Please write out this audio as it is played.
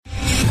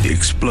The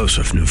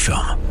explosive new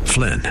film,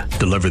 Flynn,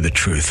 deliver the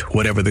truth,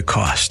 whatever the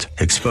cost.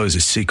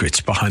 Exposes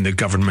secrets behind the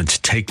government's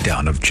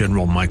takedown of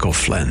General Michael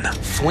Flynn.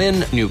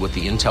 Flynn knew what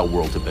the intel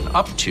world had been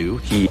up to.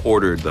 He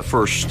ordered the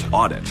first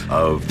audit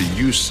of the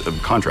use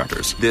of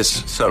contractors.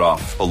 This set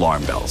off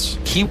alarm bells.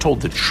 He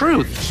told the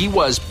truth. He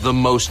was the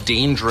most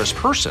dangerous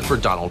person for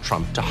Donald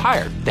Trump to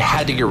hire. They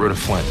had to get rid of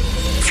Flynn.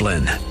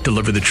 Flynn,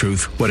 deliver the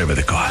truth, whatever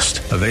the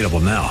cost. Available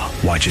now.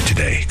 Watch it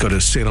today. Go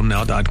to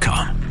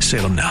salemnow.com.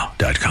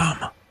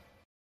 salemnow.com.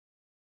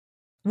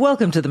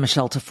 Welcome to the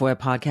Michelle Tafoya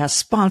podcast,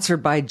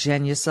 sponsored by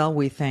Genucel.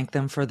 We thank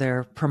them for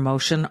their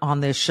promotion on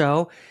this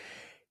show.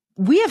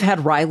 We have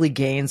had Riley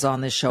Gaines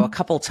on this show a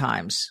couple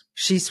times.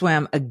 She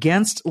swam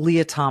against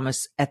Leah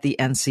Thomas at the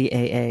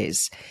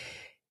NCAAs.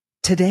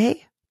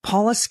 Today,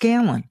 Paula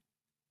Scanlon,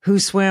 who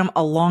swam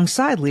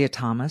alongside Leah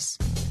Thomas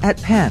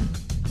at Penn.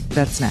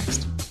 That's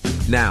next.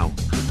 Now,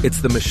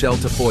 it's the Michelle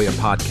Tafoya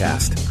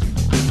podcast.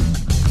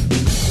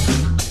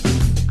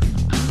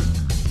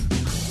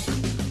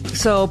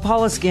 So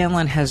Paula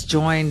Scanlon has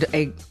joined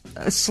a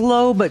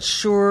slow but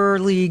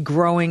surely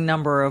growing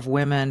number of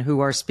women who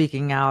are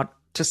speaking out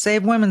to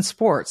save women's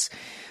sports,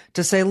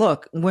 to say,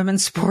 look,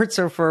 women's sports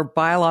are for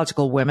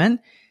biological women,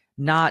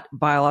 not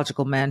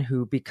biological men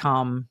who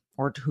become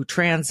or who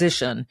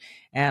transition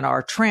and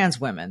are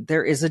trans women.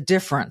 There is a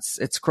difference.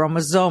 It's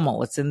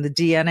chromosomal. It's in the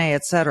DNA,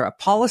 etc.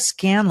 Paula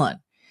Scanlon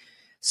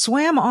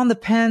swam on the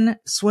Penn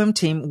swim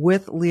team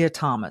with Leah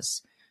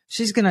Thomas.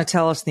 She's going to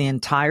tell us the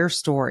entire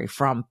story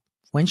from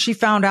when she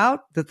found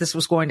out that this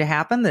was going to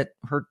happen, that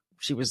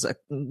she was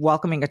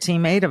welcoming a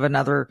teammate of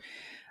another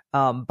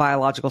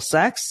biological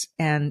sex,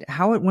 and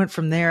how it went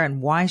from there, and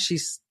why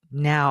she's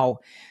now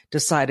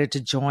decided to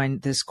join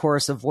this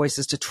chorus of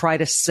voices to try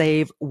to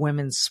save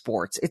women's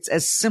sports. It's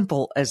as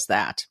simple as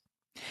that.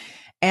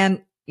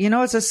 And, you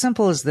know, it's as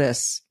simple as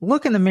this.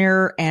 Look in the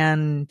mirror,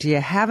 and do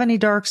you have any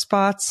dark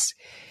spots?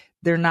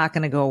 They're not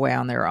going to go away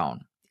on their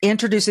own.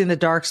 Introducing the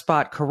Dark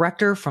Spot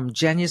Corrector from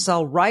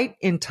Genucel right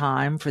in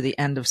time for the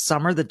end of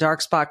summer. The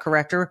Dark Spot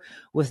Corrector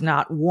with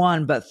not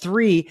one, but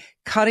 3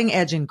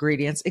 cutting-edge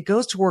ingredients. It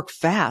goes to work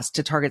fast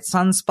to target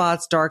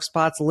sunspots, dark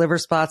spots, liver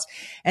spots,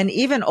 and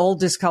even old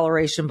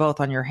discoloration both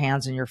on your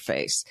hands and your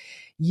face.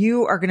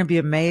 You are going to be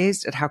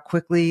amazed at how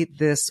quickly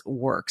this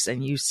works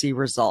and you see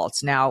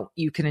results. Now,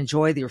 you can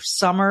enjoy your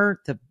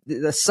summer,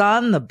 the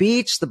sun, the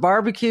beach, the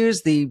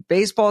barbecues, the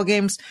baseball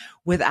games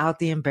without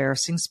the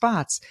embarrassing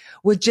spots.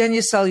 With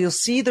Genucel, you'll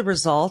see the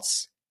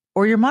results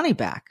or your money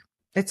back.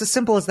 It's as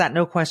simple as that.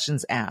 No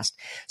questions asked.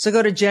 So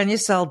go to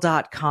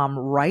Genucel.com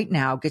right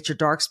now. Get your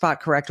dark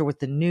spot corrector with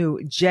the new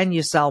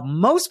Genucel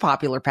most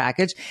popular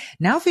package,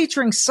 now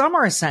featuring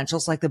summer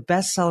essentials like the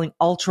best-selling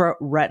Ultra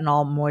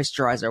Retinol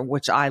Moisturizer,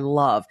 which I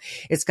love.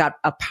 It's got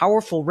a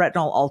powerful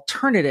retinol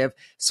alternative,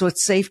 so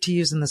it's safe to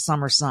use in the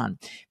summer sun.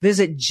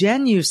 Visit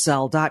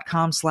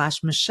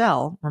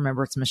Genucel.com/Michelle.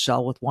 Remember, it's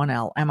Michelle with one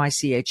L,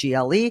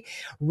 Michele,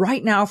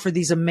 right now for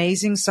these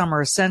amazing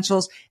summer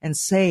essentials and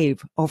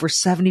save over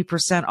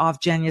 70% off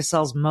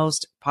Genucel's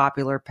most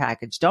popular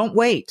package. Don't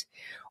wait.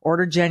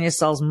 Order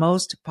Genucel's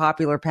most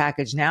popular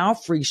package now.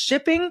 Free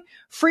shipping,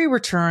 free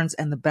returns,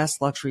 and the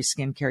best luxury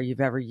skincare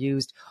you've ever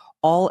used,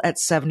 all at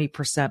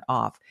 70%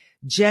 off.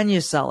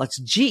 Genucel, it's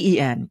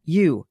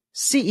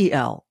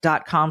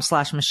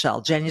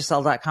Genucel.com/Michelle.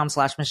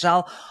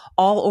 Genucel.com/Michelle.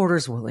 All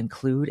orders will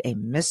include a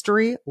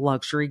mystery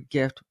luxury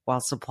gift while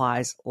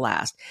supplies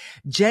last.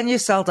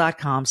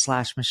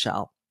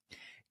 Genucel.com/Michelle.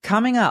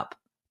 Coming up,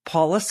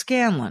 Paula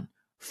Scanlon,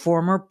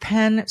 former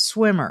Penn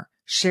swimmer,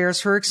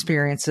 shares her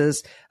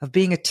experiences of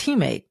being a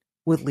teammate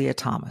with Leah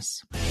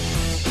Thomas.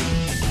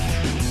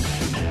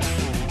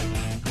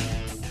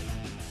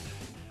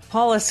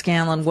 Paula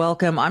Scanlon,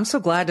 welcome. I'm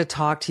so glad to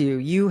talk to you.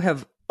 You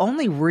have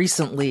only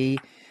recently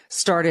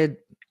started,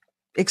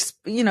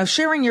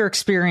 sharing your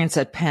experience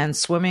at Penn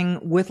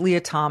swimming with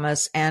Leah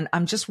Thomas. And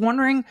I'm just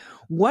wondering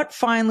what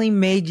finally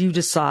made you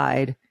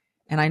decide,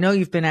 and I know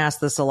you've been asked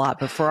this a lot,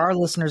 but for our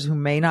listeners who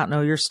may not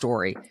know your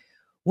story,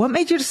 what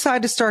made you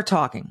decide to start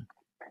talking?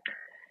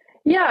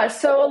 Yeah,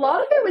 so a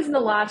lot of it was in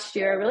the last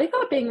year. I really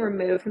thought being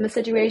removed from the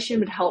situation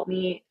would help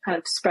me kind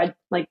of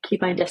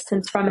keep my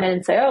distance from it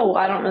and say, oh, well,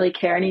 I don't really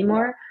care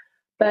anymore.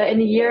 But in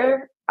the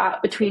year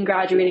between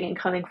graduating and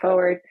coming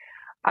forward,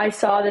 I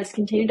saw this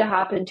continue to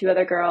happen to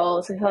other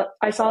girls.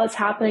 I saw this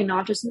happening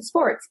not just in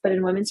sports, but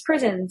in women's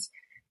prisons,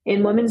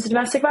 in women's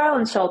domestic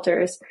violence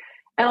shelters,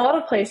 and a lot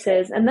of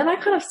places. And then I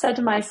kind of said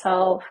to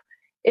myself,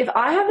 if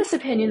I have this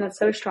opinion that's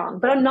so strong,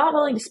 but I'm not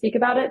willing to speak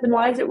about it, then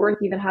why is it worth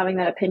even having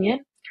that opinion?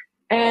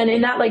 And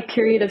in that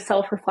period of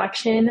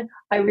self-reflection,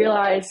 I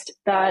realized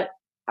that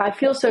I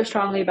feel so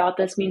strongly about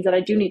this means that I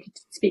do need to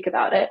speak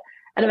about it.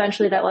 And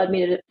eventually that led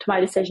me to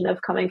my decision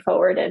of coming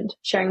forward and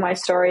sharing my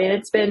story. And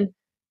it's been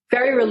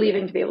very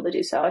relieving to be able to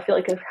do so. I feel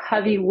like a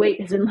heavy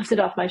weight has been lifted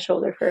off my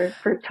shoulder for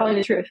telling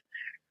the truth.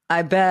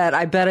 I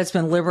bet it's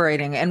been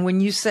liberating. And when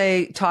you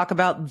say talk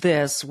about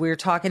this, we're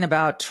talking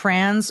about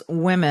trans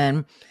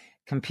women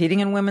competing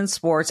in women's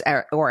sports,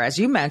 or as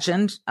you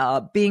mentioned,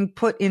 being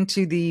put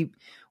into the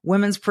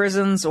women's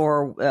prisons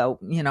or,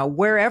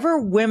 wherever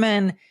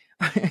women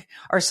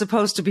are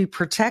supposed to be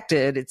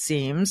protected, it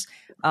seems.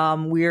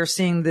 We are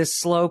seeing this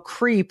slow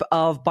creep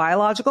of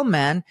biological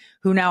men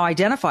who now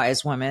identify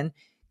as women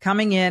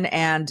coming in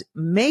and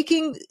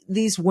making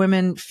these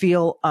women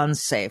feel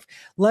unsafe.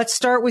 Let's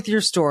start with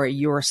your story.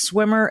 You're a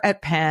swimmer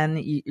at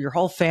Penn. Your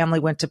whole family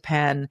went to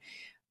Penn.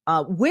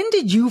 When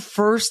did you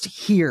first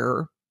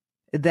hear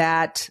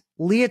that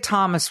Leah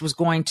Thomas was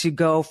going to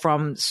go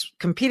from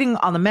competing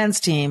on the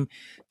men's team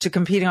to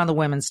competing on the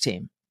women's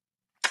team?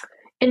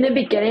 In the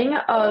beginning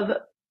of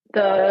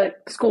the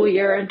school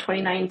year in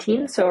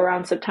 2019, so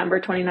around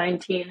September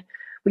 2019,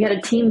 we had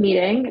a team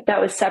meeting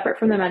that was separate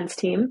from the men's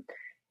team.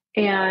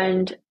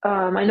 And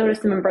I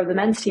noticed a member of the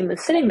men's team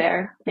was sitting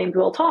there named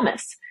Will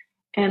Thomas.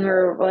 And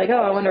we're like,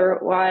 oh, I wonder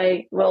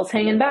why Will's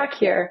hanging back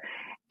here.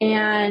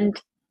 And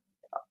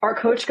our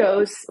coach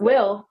goes,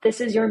 Will,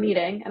 this is your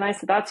meeting. And I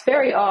said, that's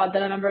very odd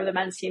that a member of the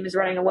men's team is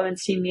running a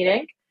women's team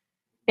meeting.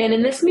 And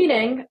in this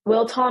meeting,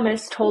 Will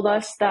Thomas told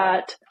us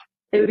that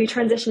they would be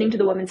transitioning to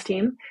the women's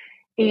team.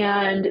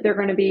 And they're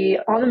going to be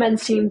on the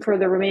men's team for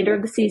the remainder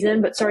of the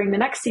season, but starting the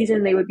next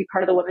season, they would be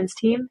part of the women's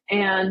team,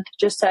 and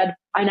just said,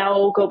 I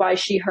now go by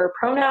she, her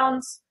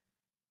pronouns.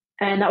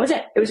 And that was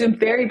it. It was a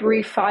very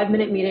brief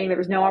 5-minute meeting. There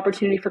was no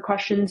opportunity for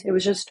questions. It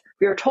was just,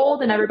 we were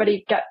told and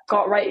everybody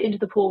got right into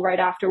the pool right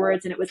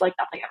afterwards. And it was like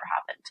nothing ever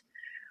happened.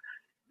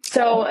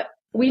 So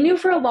we knew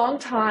for a long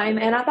time.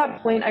 And at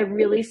that point, I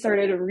really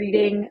started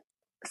reading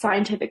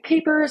scientific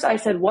papers. I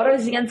said, what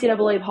is the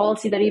NCAA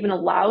policy that even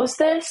allows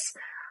this?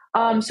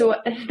 So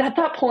at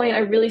that point, I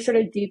really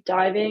started deep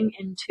diving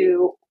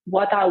into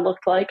what that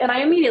looked like. And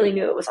I immediately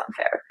knew it was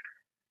unfair.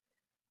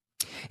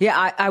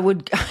 Yeah, I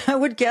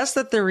would guess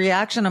that the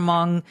reaction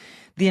among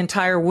the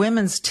entire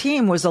women's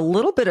team was a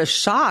little bit of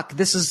shock.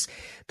 This is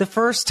the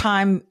first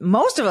time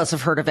most of us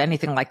have heard of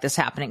anything like this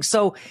happening.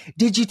 So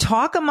did you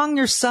talk among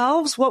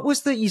yourselves?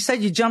 You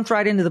said you jumped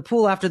right into the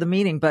pool after the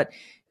meeting, but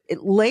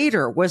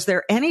later, was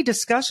there any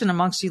discussion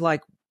amongst you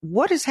like,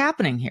 what is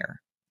happening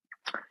here?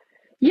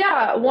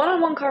 Yeah,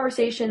 one-on-one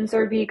conversations,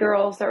 there would be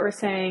girls that were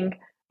saying,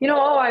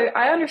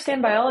 I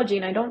understand biology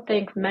and I don't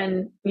think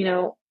men,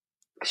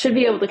 should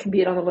be able to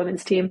compete on the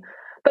women's team.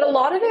 But a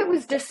lot of it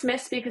was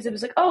dismissed because it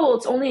was like,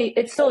 oh, well,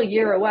 it's still a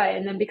year away.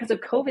 And then because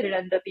of COVID, it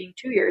ended up being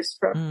 2 years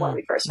from when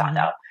we first found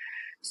out.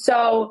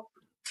 So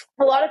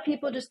a lot of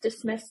people just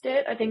dismissed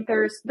it. I think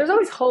there's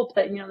always hope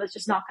that, that's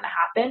just not going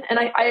to happen. And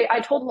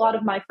I told a lot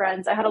of my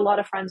friends, I had a lot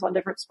of friends on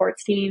different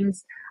sports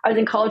teams. I was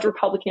in college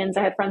Republicans.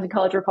 I had friends in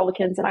college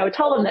Republicans, and I would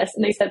tell them this.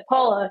 And they said,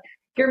 Paula,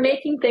 you're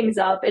making things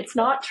up. It's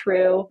not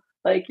true.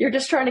 Like, you're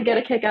just trying to get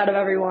a kick out of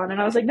everyone.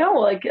 And I was like,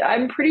 no,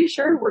 I'm pretty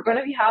sure we're going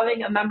to be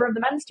having a member of the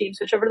men's team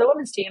switch over to the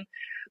women's team.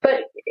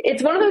 But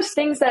it's one of those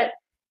things that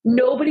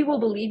nobody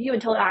will believe you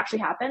until it actually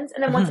happens.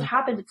 And then once it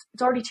happens,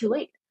 it's already too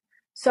late.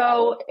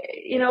 So,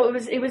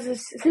 it was a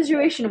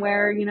situation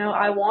where,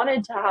 I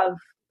wanted to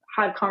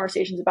have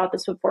conversations about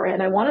this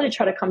beforehand. I wanted to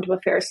try to come to a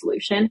fair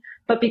solution,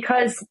 but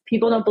because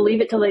people don't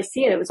believe it till they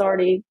see it, it was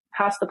already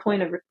past the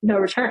point of no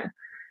return.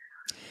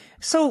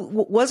 So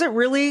was it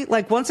really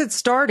once it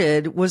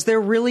started, was there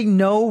really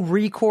no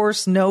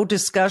recourse, no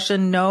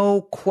discussion,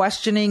 no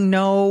questioning,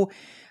 no,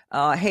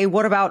 hey,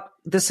 what about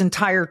this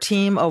entire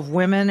team of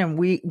women? And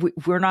we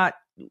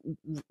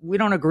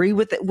don't agree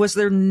with it. Was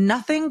there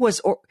nothing?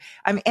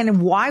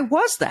 And why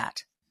was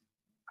that?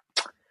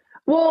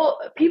 Well,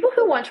 people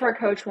who went to our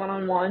coach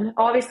one-on-one,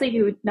 obviously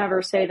he would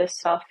never say this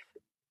stuff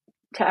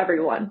to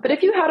everyone. But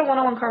if you had a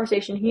one-on-one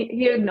conversation,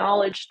 he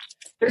acknowledged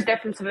there's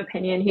difference of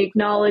opinion. He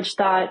acknowledged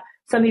that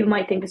some people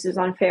might think this is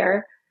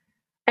unfair.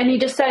 And he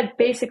just said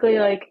basically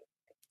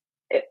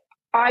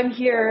I'm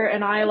here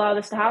and I allow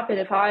this to happen.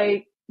 If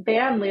I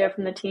ban Leah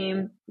from the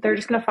team, they're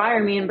just going to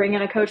fire me and bring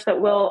in a coach that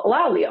will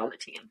allow Leah on the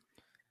team.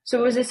 So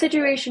it was a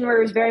situation where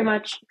it was very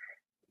much,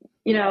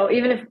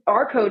 even if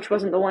our coach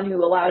wasn't the one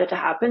who allowed it to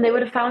happen, they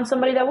would have found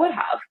somebody that would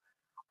have.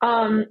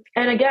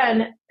 And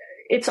again,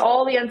 it's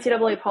all the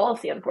NCAA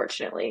policy,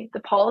 unfortunately. The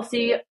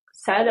policy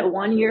said a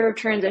 1 year of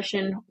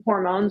transition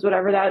hormones,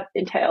 whatever that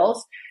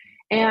entails.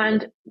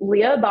 And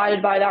Leah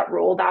abided by that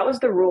rule. That was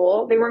the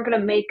rule. They weren't going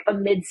to make a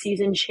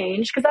mid-season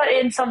change because that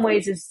in some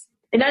ways is,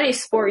 in any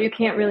sport, you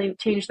can't really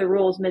change the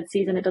rules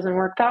mid-season. It doesn't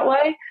work that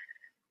way.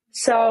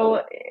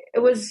 So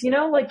it was,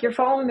 you're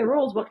following the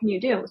rules. What can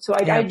you do? So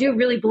I do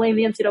really blame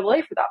the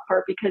NCAA for that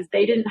part because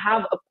they didn't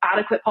have an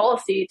adequate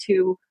policy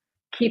to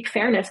keep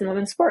fairness in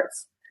women's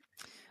sports.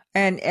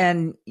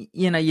 And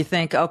you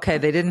think, okay,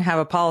 they didn't have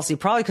a policy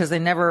probably because they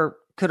never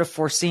could have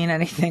foreseen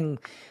anything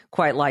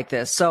quite like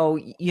this. So,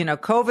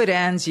 COVID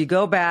ends, you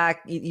go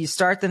back, you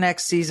start the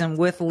next season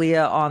with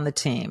Leah on the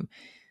team.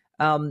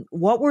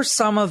 What were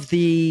some of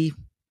the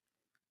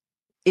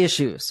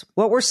issues?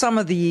 What were some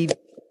of the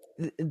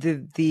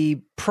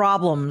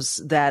problems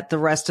that the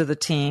rest of the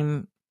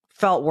team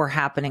felt were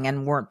happening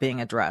and weren't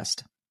being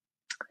addressed?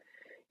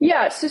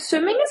 Yeah, so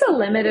swimming is a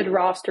limited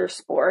roster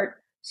sport.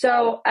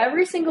 So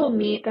every single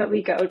meet that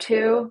we go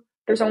to,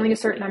 there's only a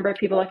certain number of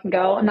people that can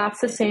go. And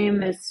that's the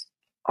same as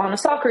on a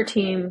soccer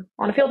team,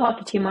 on a field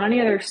hockey team, on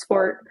any other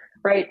sport,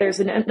 right? There's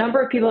a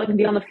number of people that can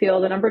be on the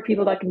field, a number of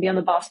people that can be on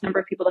the bus, a number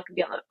of people that can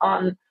be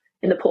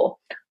in the pool,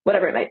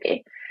 whatever it might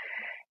be.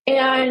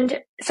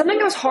 And something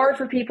that was hard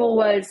for people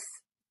was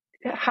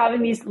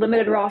having these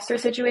limited roster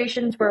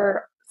situations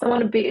where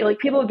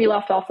people would be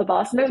left off the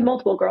bus. And there's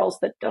multiple girls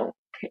that don't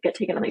get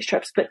taken on these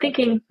trips, but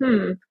thinking,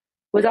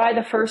 was I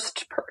the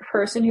first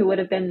person who would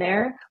have been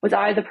there? Was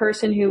I the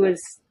person who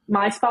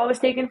my spot was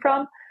taken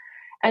from?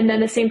 And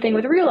then the same thing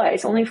with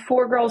relays. Only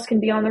 4 girls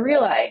can be on the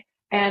relay.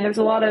 And there's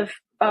a lot of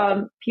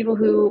people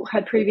who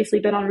had previously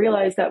been on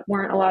relays that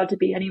weren't allowed to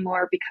be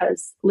anymore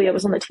because Leah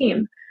was on the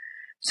team.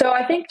 So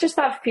I think just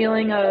that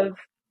feeling of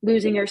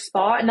losing your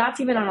spot, and that's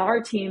even on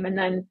our team. And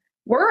then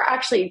we're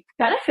actually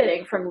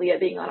benefiting from Leah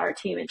being on our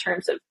team in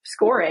terms of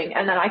scoring.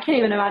 And then I can't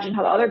even imagine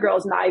how the other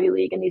girls in the Ivy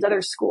League and these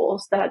other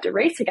schools that had to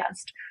race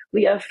against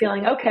Leah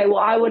feeling, okay, well,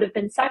 I would have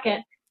been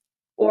second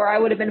or I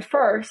would have been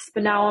first,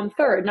 but now I'm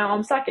third, now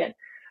I'm second.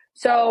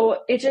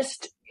 So it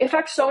just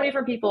affects so many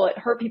different people. It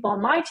hurt people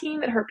on my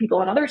team. It hurt people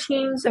on other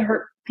teams. It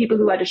hurt people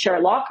who had to share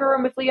a locker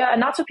room with Leah.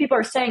 And that's what people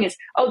are saying is,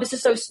 oh, this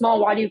is so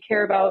small. Why do you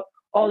care about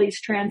all these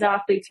trans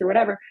athletes or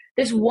whatever?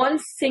 This one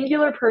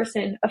singular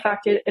person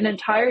affected an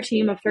entire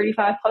team of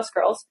 35 plus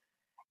girls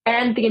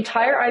and the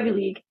entire Ivy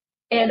League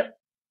and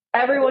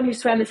everyone who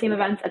swam the same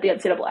events at the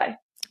NCAA. Right.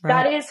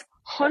 That is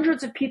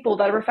hundreds of people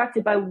that are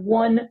affected by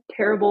one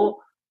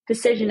terrible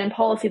decision and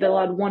policy that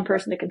allowed one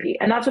person to compete.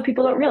 And that's what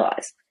people don't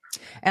realize.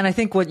 And I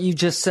think what you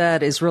just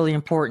said is really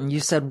important. You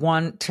said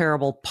one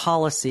terrible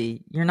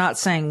policy. You're not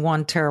saying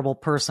one terrible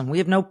person. We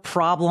have no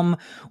problem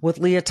with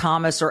Leah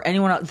Thomas or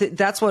anyone else.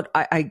 That's what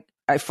I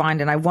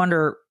find. And I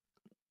wonder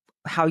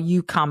how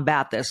you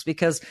combat this,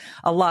 because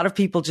a lot of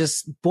people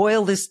just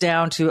boil this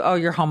down to, oh,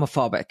 you're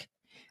homophobic,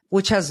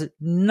 which has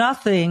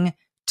nothing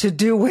to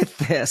do with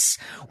this.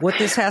 What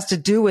this has to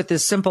do with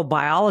is simple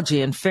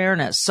biology and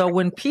fairness. So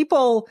when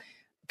people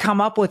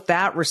come up with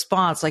that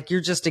response, like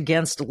you're just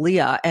against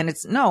Leah, and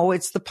it's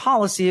the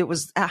policy. It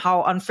was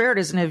how unfair it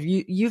is. And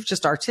you've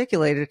just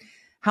articulated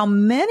how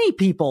many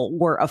people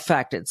were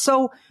affected.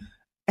 So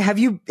have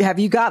you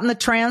gotten the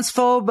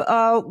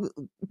transphobe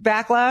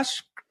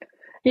backlash?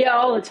 Yeah,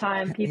 all the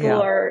time.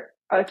 People are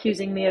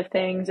accusing me of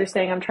things. They're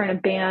saying I'm trying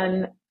to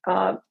ban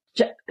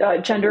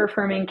gender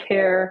affirming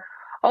care,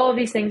 all of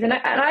these things. And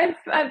I've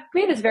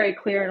made this very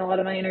clear in a lot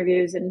of my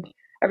interviews and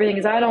everything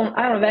is I don't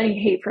have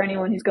any hate for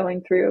anyone who's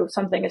going through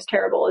something as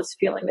terrible as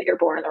feeling that you're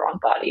born in the wrong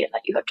body and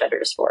that you have gender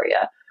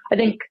dysphoria. I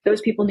think those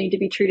people need to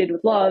be treated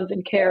with love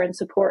and care and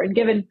support and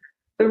given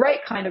the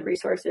right kind of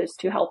resources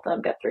to help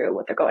them get through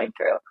what they're going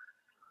through.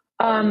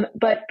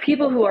 But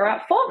people who are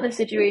at fault in this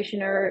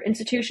situation are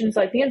institutions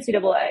like the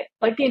NCAA,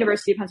 like the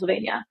University of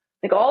Pennsylvania,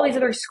 like all these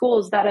other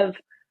schools that have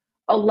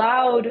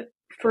allowed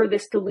for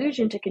this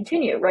delusion to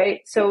continue, right?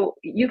 So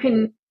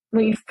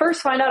when you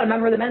first find out a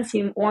member of the men's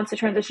team wants to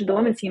transition to the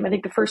women's team, I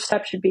think the first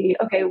step should be,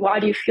 okay, why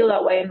do you feel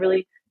that way? And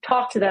really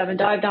talk to them and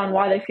dive down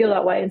why they feel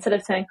that way instead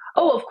of saying,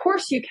 oh, of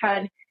course you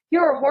can. Here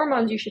are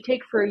hormones you should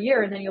take for a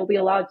year and then you'll be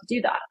allowed to do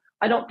that.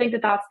 I don't think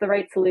that that's the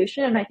right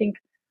solution. And I think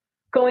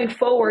going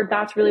forward,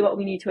 that's really what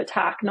we need to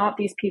attack, not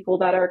these people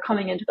that are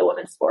coming into the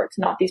women's sports,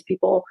 not these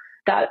people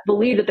that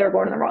believe that they're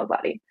born in the wrong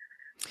body.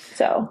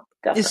 So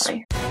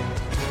definitely.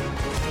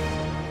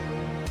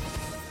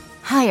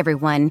 Hi,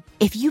 everyone.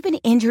 If you've been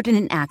injured in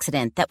an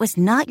accident that was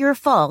not your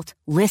fault,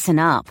 listen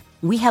up.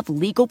 We have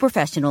legal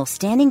professionals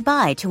standing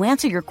by to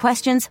answer your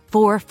questions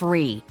for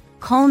free.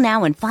 Call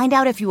now and find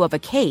out if you have a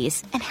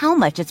case and how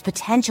much it's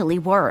potentially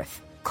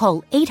worth.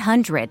 Call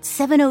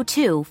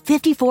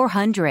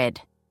 800-702-5400.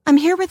 I'm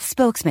here with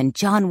spokesman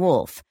John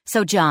Wolf.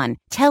 So, John,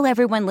 tell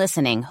everyone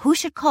listening who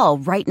should call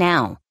right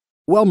now.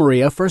 Well,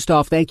 Maria, first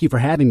off, thank you for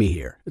having me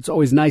here. It's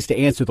always nice to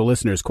answer the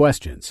listeners'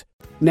 questions.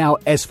 Now,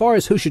 as far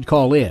as who should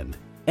call in,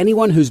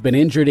 anyone who's been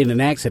injured in an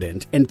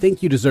accident and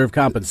think you deserve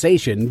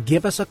compensation,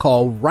 give us a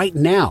call right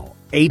now.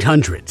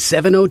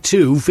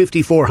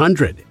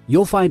 800-702-5400.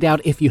 You'll find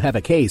out if you have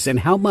a case and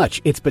how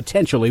much it's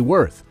potentially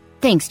worth.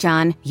 Thanks,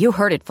 John. You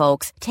heard it,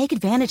 folks. Take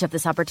advantage of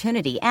this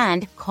opportunity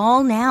and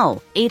call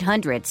now.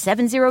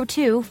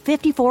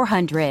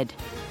 800-702-5400.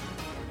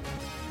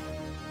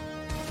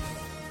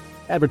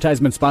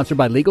 Advertisement sponsored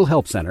by Legal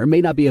Help Center. May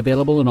not be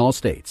available in all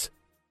states.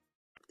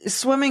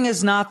 Swimming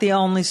is not the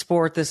only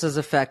sport this has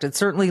affected.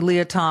 Certainly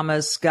Leah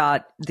Thomas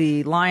got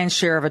the lion's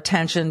share of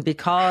attention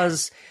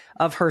because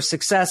of her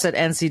success at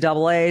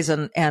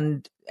NCAAs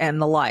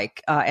and the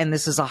like. And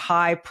this is a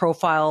high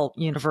profile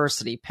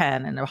university,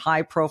 Penn, and a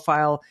high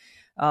profile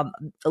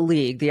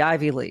league, the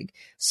Ivy League.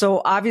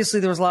 So obviously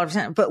there was a lot of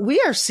attention, but we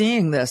are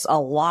seeing this a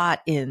lot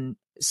in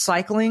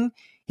cycling.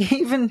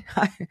 Even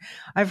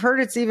I've heard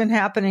it's even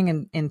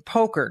happening in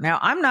poker. Now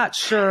I'm not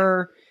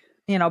sure.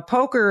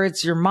 Poker,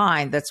 it's your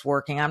mind that's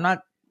working. I'm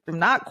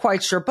not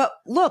quite sure. But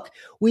look,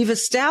 we've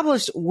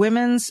established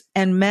women's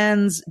and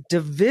men's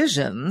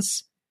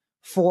divisions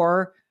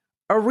for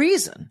a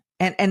reason.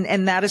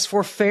 And that is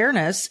for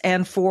fairness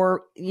and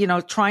for,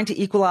 trying to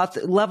equal out,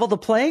 level the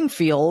playing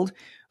field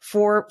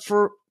for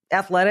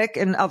athletic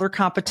and other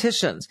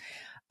competitions.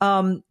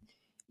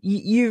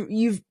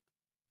 You've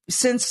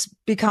since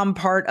become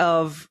part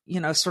of,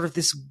 sort of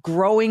this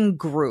growing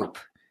group.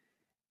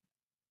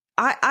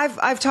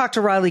 I've talked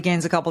to Riley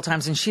Gaines a couple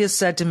times, and she has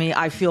said to me,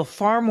 I feel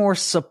far more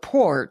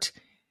support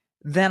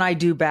than I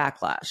do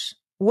backlash.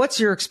 What's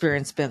your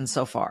experience been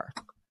so far?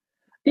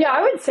 Yeah,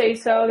 I would say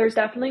so. There's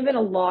definitely been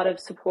a lot of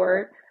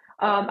support.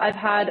 I've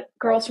had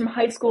girls from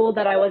high school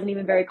that I wasn't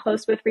even very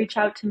close with reach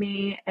out to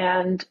me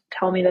and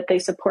tell me that they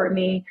support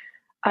me.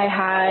 I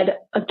had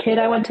a kid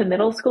I went to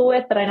middle school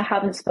with that I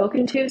haven't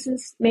spoken to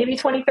since maybe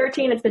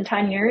 2013. It's been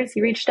 10 years.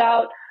 He reached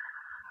out.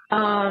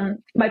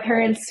 My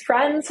parents'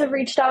 friends have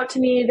reached out to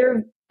me. There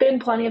have been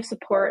plenty of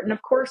support. And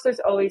of course,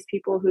 there's always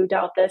people who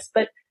doubt this,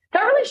 but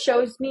that really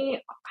shows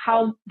me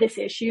how this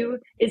issue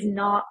is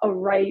not a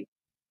right,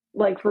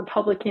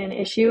 Republican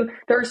issue.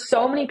 There are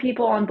so many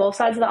people on both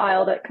sides of the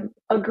aisle that can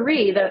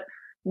agree that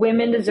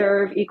women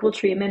deserve equal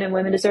treatment and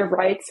women deserve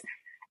rights.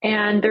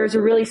 And there's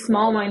a really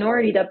small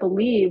minority that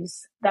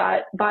believes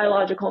that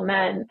biological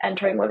men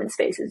entering women's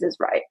spaces is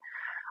right.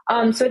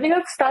 So I think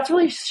that's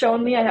really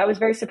shown me. I was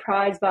very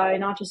surprised by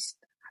not just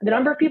the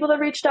number of people that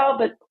reached out,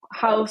 but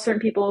how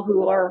certain people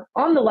who are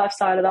on the left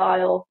side of the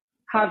aisle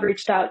have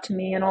reached out to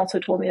me and also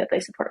told me that they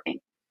support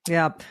me.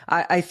 Yeah,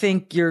 I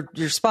think you're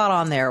spot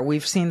on there.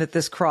 We've seen that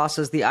this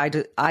crosses the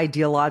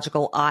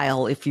ideological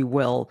aisle, if you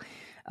will.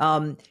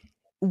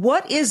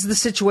 What is the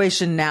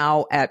situation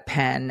now at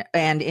Penn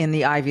and in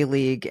the Ivy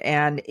League?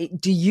 And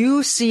do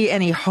you see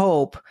any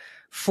hope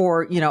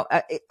for,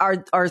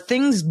 are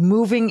things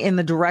moving in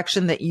the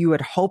direction that you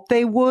had hoped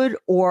they would,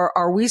 or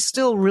are we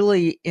still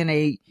really in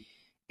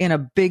a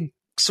big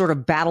sort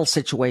of battle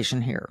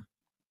situation here?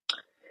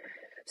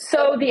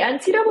 So the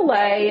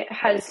NCAA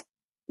has,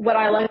 what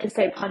I like to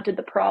say, punted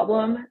the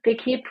problem. They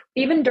keep,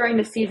 even during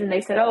the season,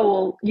 they said, oh,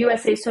 well,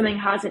 USA Swimming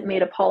hasn't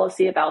made a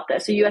policy about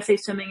this. So USA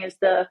Swimming is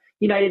the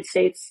United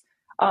States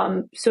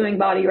swimming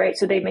body, right?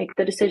 So they make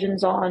the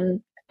decisions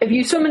on, if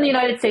you swim in the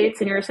United States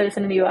and you're a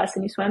citizen in the US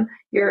and you swim,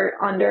 you're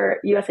under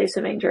USA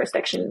Swimming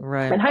jurisdiction,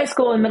 right, in high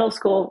school and middle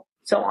school,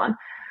 so on.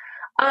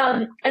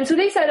 And so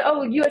they said,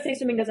 oh, USA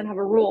Swimming doesn't have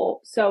a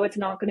rule, so it's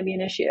not going to be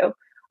an issue.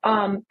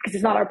 Because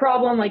it's not our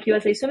problem.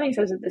 USA Swimming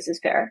says that this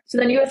is fair. So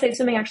then USA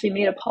Swimming actually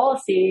made a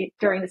policy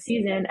during the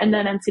season, and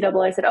then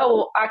NCAA said, oh,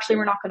 well, actually,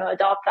 we're not going to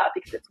adopt that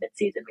because it's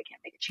mid-season. We can't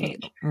make a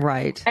change.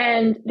 Right.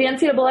 And the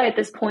NCAA at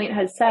this point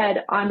has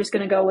said, I'm just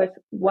going to go with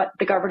what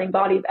the governing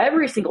body of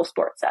every single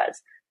sport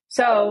says.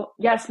 So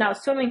yes, now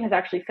swimming has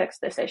actually fixed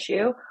this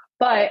issue,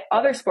 but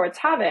other sports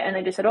haven't. And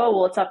they just said, oh,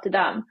 well, it's up to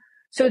them.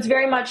 So it's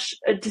very much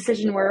a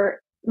decision where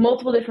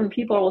multiple different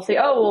people will say,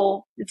 oh,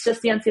 well, it's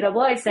just the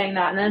NCAA saying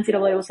that. And the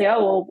NCAA will say,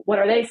 oh, well, what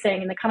are they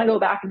saying? And they kind of go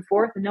back and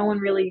forth, and no one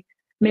really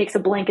makes a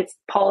blanket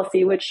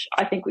policy, which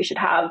I think we should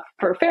have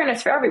for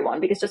fairness for everyone,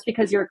 because just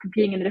because you're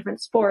competing in a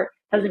different sport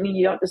doesn't mean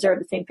you don't deserve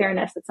the same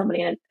fairness that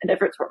somebody in a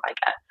different sport might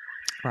get.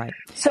 Right.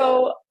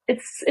 So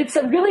it's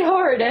really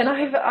hard. And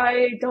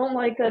I don't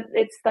like that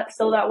it's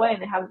still that way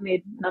and they haven't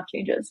made enough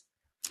changes.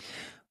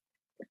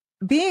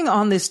 Being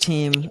on this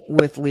team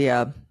with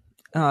Leah,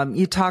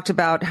 you talked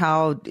about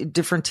how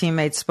different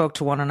teammates spoke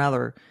to one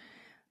another,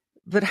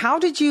 but how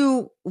did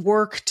you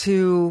work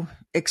to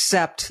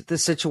accept the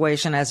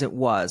situation as it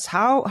was?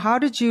 How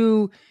did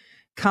you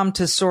come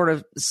to sort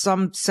of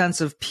some sense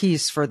of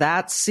peace for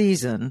that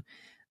season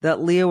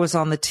that Leah was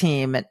on the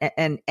team?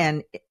 And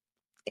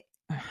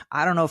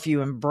I don't know if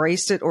you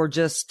embraced it or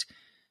just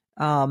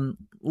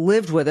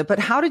lived with it, but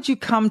how did you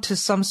come to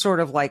some sort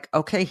of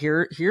okay,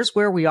 here's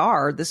where we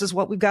are. This is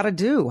what we've got to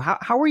do.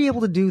 How were you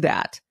able to do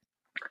that?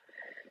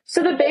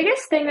 So the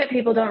biggest thing that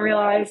people don't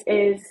realize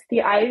is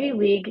the Ivy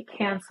League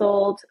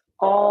canceled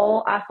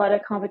all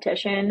athletic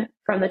competition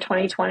from the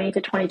 2020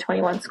 to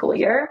 2021 school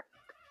year.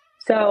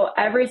 So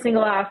every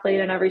single athlete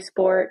in every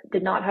sport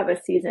did not have a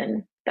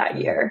season that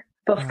year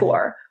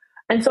before.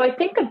 And so I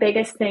think the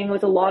biggest thing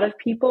was a lot of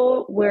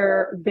people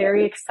were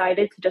very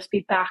excited to just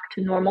be back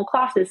to normal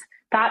classes.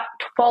 That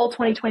fall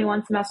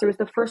 2021 semester was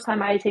the first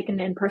time I had taken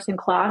an in-person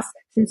class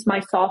since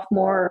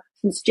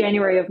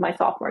January of my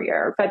sophomore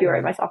year, or February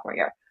of my sophomore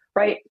year.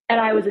 Right. And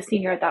I was a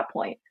senior at that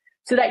point.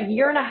 So that 1.5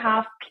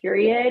 year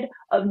period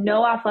of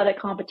no athletic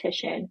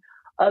competition,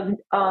 of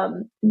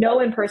no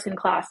in-person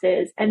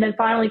classes, and then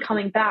finally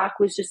coming back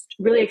was just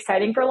really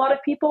exciting for a lot of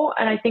people.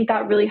 And I think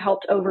that really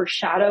helped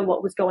overshadow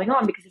what was going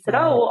on, because it said,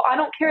 oh, well, I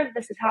don't care that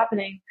this is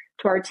happening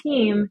to our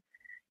team.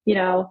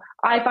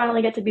 I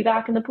finally get to be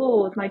back in the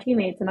pool with my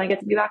teammates, and I get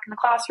to be back in the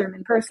classroom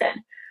in person.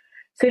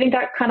 So I think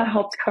that kind of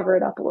helped cover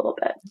it up a little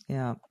bit.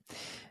 Yeah.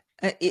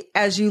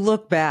 As you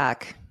look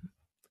back,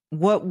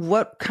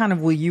 what kind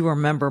of will you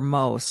remember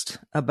most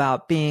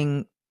about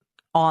being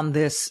on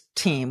this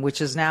team,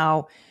 which is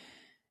now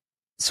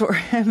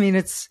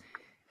it's,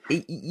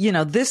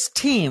 this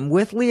team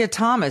with Leah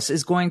Thomas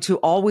is going to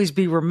always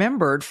be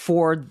remembered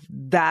for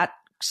that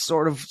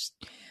sort of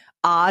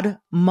odd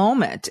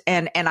moment.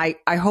 And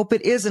I hope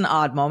it is an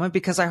odd moment,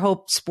 because I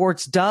hope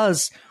sports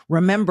does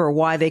remember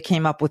why they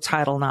came up with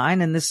Title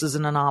IX, and this is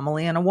an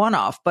anomaly and a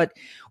one-off. But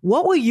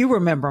what will you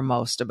remember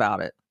most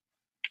about it?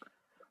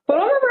 What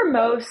I remember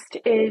most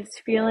is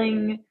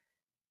feeling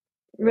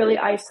really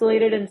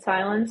isolated and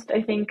silenced.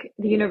 I think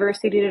the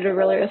university did a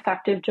really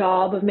effective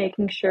job of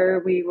making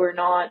sure we were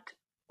not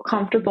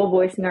comfortable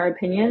voicing our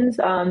opinions.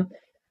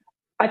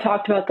 I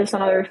talked about this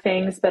on other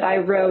things, but I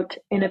wrote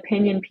an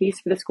opinion piece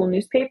for the school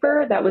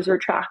newspaper that was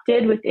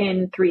retracted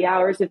within 3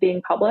 hours of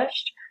being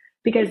published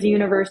because the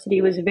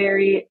university was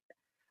very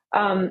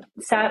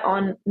set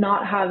on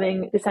not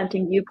having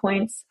dissenting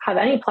viewpoints have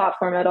any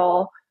platform at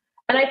all.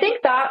 And I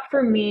think that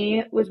for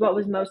me was what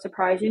was most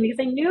surprising because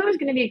I knew it was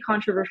going to be a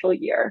controversial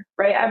year,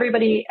 right?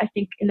 Everybody, I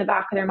think in the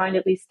back of their mind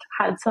at least,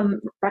 had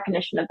some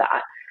recognition of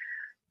that.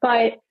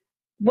 But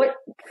what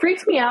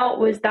freaks me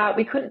out was that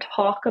we couldn't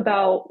talk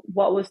about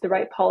what was the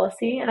right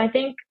policy. And I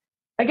think,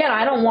 again,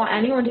 I don't want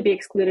anyone to be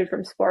excluded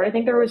from sport. I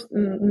think there was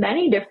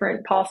many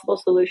different possible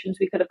solutions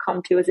we could have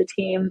come to as a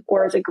team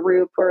or as a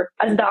group or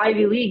as the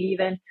Ivy League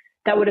even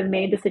that would have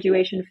made the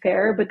situation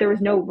fair, but there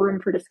was no room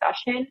for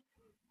discussion.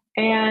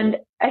 And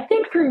I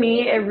think for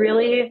me, it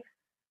really,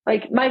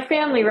 like my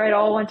family, right,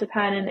 all went to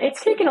Penn, and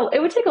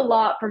it would take a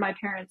lot for my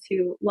parents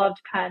who loved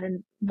Penn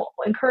and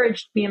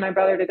encouraged me and my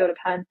brother to go to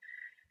Penn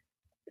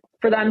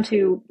for them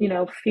to,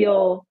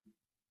 feel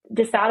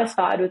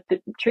dissatisfied with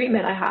the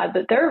treatment I had,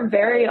 but they're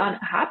very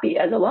unhappy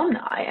as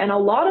alumni. And a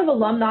lot of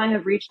alumni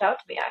have reached out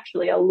to me,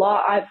 actually.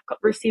 I've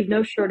received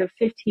no short of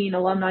 15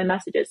 alumni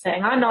messages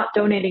saying, I'm not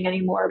donating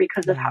anymore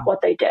because of what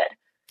they did.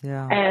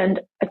 Yeah. And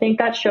I think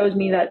that shows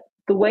me that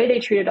the way they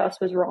treated us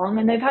was wrong,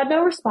 and they've had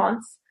no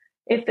response.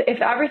 If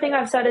everything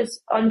I've said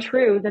is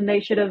untrue, then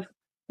they should have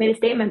made a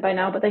statement by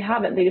now, but they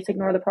haven't. They just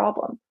ignore the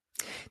problem.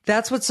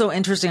 That's what's so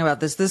interesting about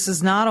this. This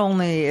is not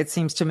only, it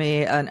seems to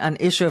me, an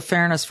issue of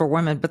fairness for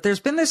women, but there's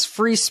been this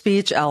free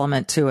speech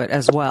element to it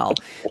as well.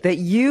 That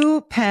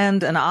you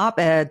penned an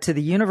op-ed to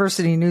the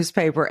university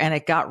newspaper and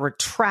it got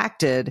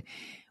retracted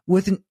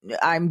with,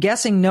 I'm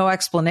guessing, no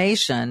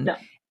explanation. No.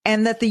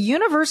 And that the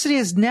university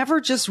has never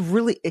just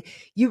really,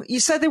 you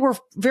said they were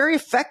very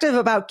effective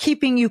about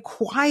keeping you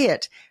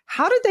quiet.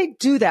 How did they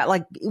do that?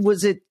 Like,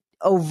 was it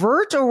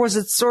overt or was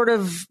it sort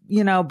of,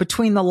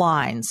 between the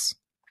lines?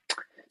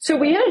 So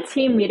we had a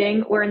team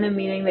meeting where in the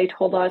meeting they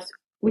told us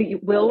we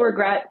will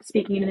regret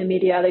speaking to the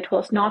media. They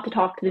told us not to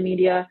talk to the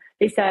media.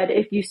 They said,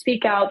 if you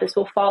speak out, this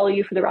will follow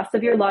you for the rest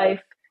of your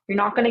life. You're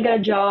not going to get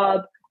a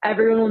job.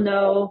 Everyone will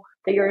know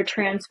that you're a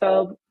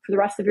transphobe for the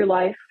rest of your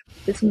life.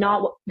 This is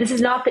not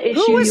the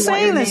issue. Who was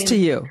saying this to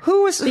you?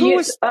 Who was?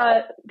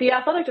 The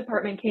athletic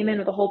department came in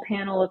with a whole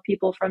panel of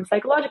people from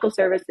psychological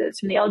services,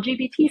 from the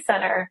LGBT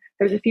center.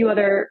 There's a few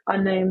other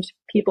unnamed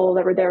people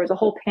that were there. It was a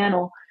whole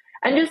panel.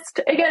 And just,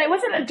 again, it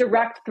wasn't a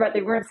direct threat.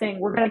 They weren't saying,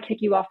 we're going to kick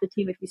you off the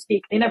team if you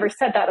speak. They never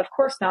said that. Of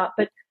course not.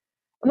 But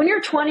when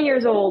you're 20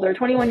 years old or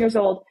 21 years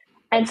old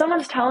and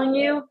someone's telling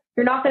you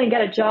you're not going to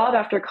get a job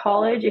after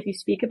college if you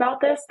speak about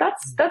this,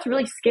 that's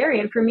really scary.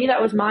 And for me,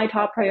 that was my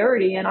top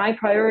priority. And I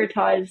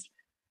prioritized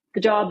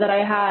the job that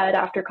I had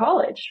after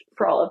college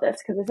for all of this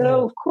because I said,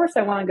 of course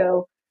I want to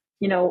go,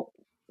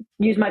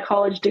 use my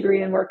college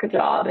degree and work a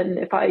job. And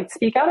if I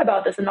speak out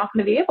about this, I'm not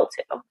going to be able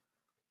to.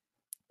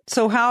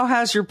 So how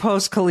has your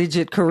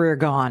post-collegiate career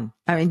gone?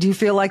 I mean, do you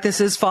feel like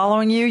this is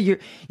following you?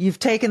 You've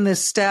taken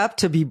this step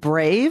to be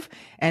brave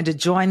and to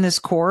join this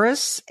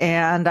chorus.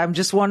 And I'm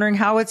just wondering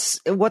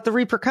what the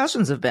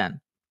repercussions have been.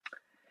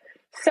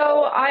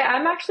 So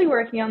I'm actually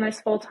working on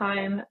this full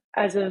time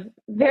as of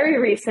very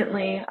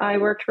recently. I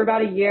worked for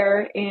about a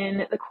year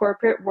in the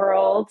corporate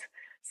world,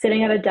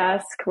 sitting at a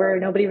desk where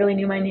nobody really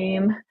knew my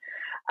name.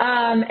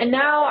 And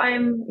now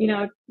I'm,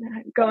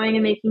 going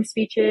and making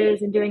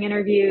speeches and doing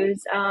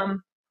interviews,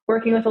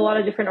 working with a lot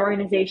of different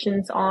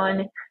organizations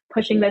on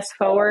pushing this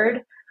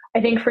forward. I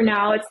think for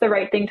now it's the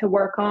right thing to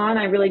work on.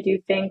 I really do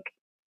think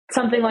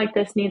something like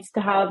this needs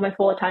to have my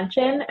full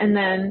attention. And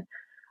there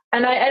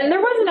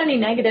wasn't any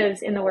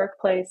negatives in the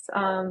workplace.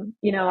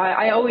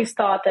 I always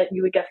thought that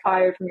you would get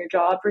fired from your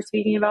job for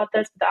speaking about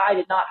this, but I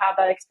did not have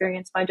that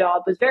experience. My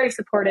job was very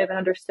supportive and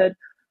understood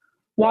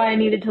why I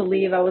needed to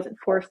leave. I wasn't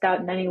forced out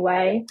in any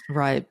way.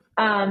 Right.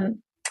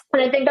 And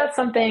I think that's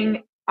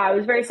something I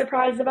was very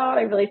surprised about.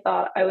 I really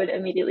thought I would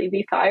immediately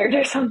be fired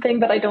or something,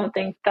 but I don't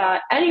think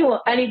that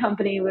any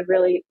company would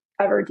really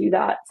ever do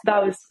that. So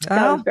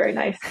that was very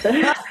nice.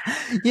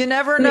 You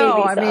never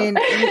know. I mean,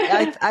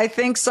 I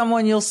think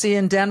someone you'll see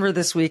in Denver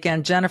this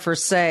weekend, Jennifer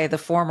Say, the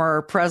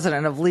former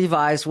president of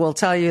Levi's, will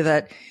tell you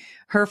that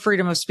her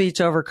freedom of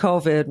speech over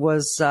COVID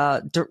was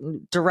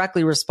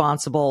directly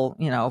responsible,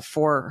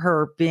 for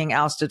her being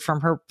ousted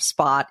from her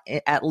spot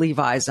at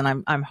Levi's.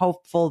 And I'm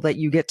hopeful that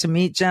you get to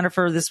meet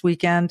Jennifer this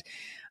weekend.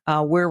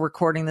 We're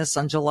recording this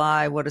on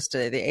July, what is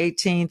today, the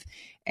 18th.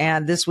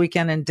 And this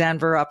weekend in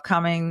Denver,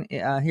 upcoming,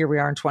 here we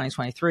are in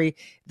 2023,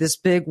 this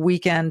big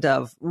weekend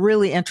of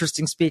really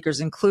interesting speakers,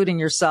 including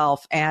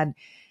yourself. And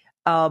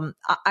I'm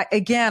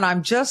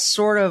just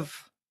sort of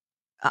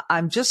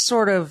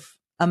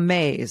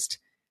amazed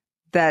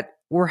that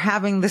we're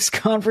having this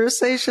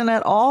conversation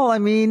at all. I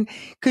mean,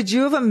 could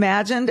you have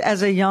imagined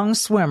as a young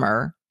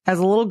swimmer, as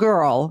a little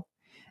girl,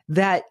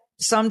 that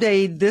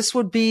someday this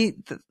would be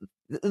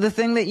the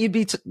thing that you'd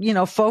be,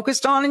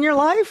 focused on in your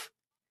life?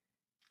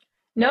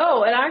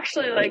 No, and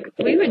actually, like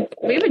we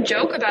would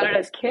joke about it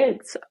as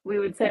kids. We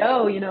would say,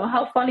 "Oh,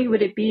 how funny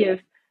would it be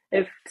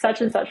if such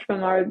and such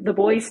from the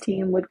boys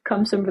team would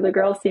come swim for the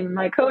girls team?" And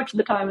my coach at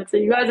the time would say,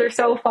 "You guys are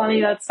so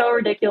funny. That's so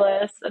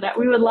ridiculous." And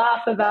we would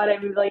laugh about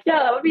it. We'd be like, "Yeah,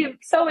 that would be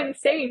so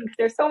insane because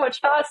they're so much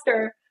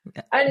faster."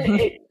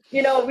 And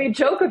we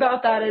joke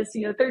about that as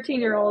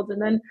 13-year-olds, and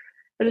then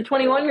as a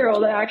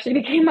 21-year-old, it actually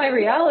became my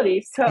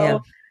reality. So. Yeah.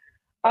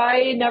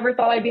 I never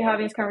thought I'd be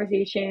having this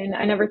conversation.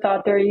 I never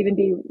thought there would even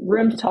be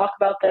room to talk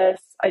about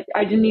this.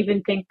 I didn't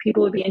even think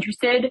people would be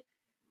interested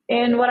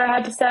in what I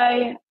had to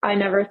say. I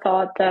never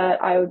thought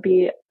that I would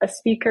be a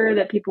speaker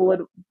that people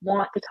would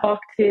want to talk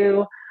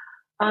to.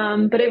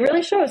 But it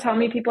really shows how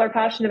many people are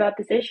passionate about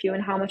this issue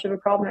and how much of a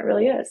problem it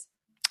really is.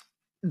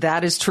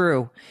 That is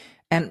true.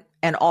 And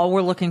all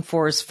we're looking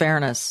for is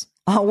fairness.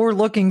 All we're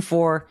looking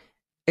for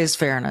is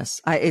fairness.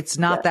 It's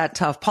not that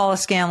tough. Paula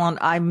Scanlon,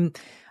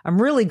 I'm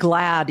really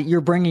glad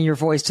you're bringing your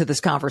voice to this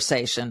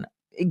conversation.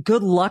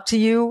 Good luck to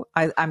you.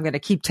 I'm going to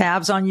keep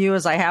tabs on you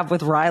as I have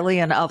with Riley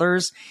and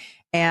others.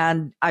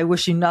 And I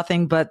wish you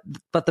nothing but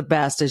the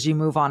best as you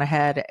move on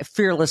ahead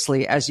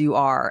fearlessly as you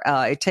are.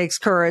 It takes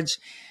courage,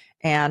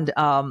 and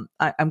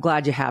I'm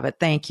glad you have it.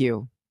 Thank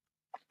you.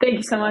 Thank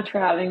you so much for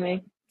having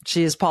me.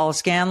 She is Paula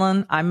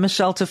Scanlon. I'm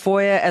Michelle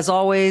Tafoya. As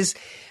always,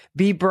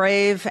 be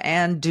brave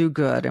and do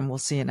good, and we'll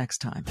see you next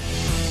time.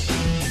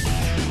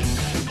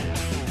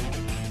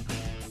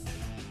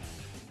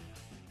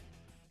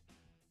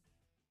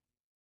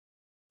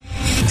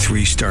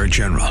 Three-star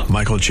General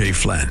Michael J.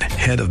 Flynn,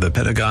 head of the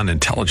Pentagon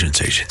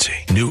Intelligence Agency,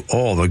 knew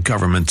all the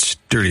government's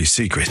dirty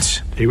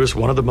secrets. He was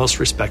one of the most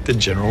respected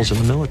generals in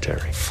the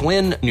military.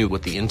 Flynn knew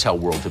what the intel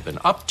world had been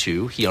up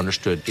to. He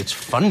understood its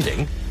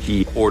funding.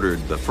 He ordered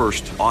the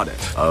first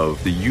audit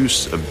of the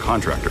use of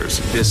contractors.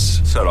 This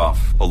set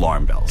off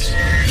alarm bells.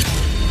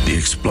 The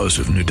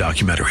explosive new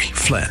documentary,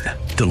 Flynn,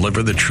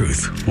 Deliver the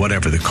Truth,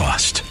 Whatever the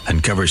Cost,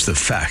 uncovers the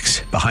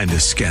facts behind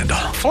this scandal.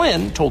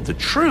 Flynn told the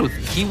truth.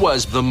 He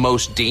was the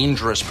most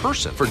dangerous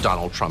person for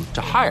Donald Trump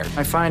to hire.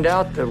 I find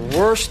out the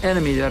worst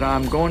enemy that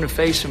I'm going to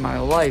face in my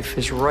life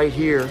is right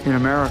here in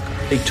America.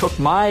 They took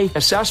my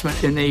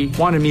assessment and they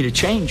wanted me to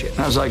change it. And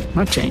I was like, I'm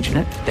not changing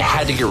it. They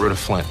had to get rid of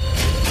Flynn.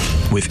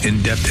 With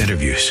in-depth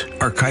interviews,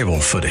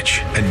 archival footage,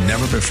 and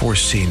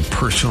never-before-seen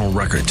personal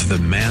records of the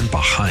man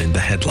behind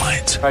the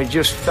headlines. I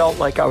just felt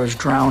like I was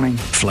drowning.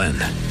 Flynn,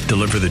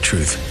 Deliver the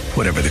Truth,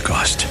 Whatever the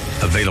Cost.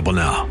 Available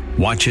now.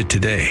 Watch it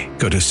today.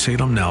 Go to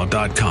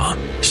salemnow.com.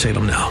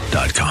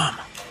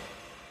 salemnow.com.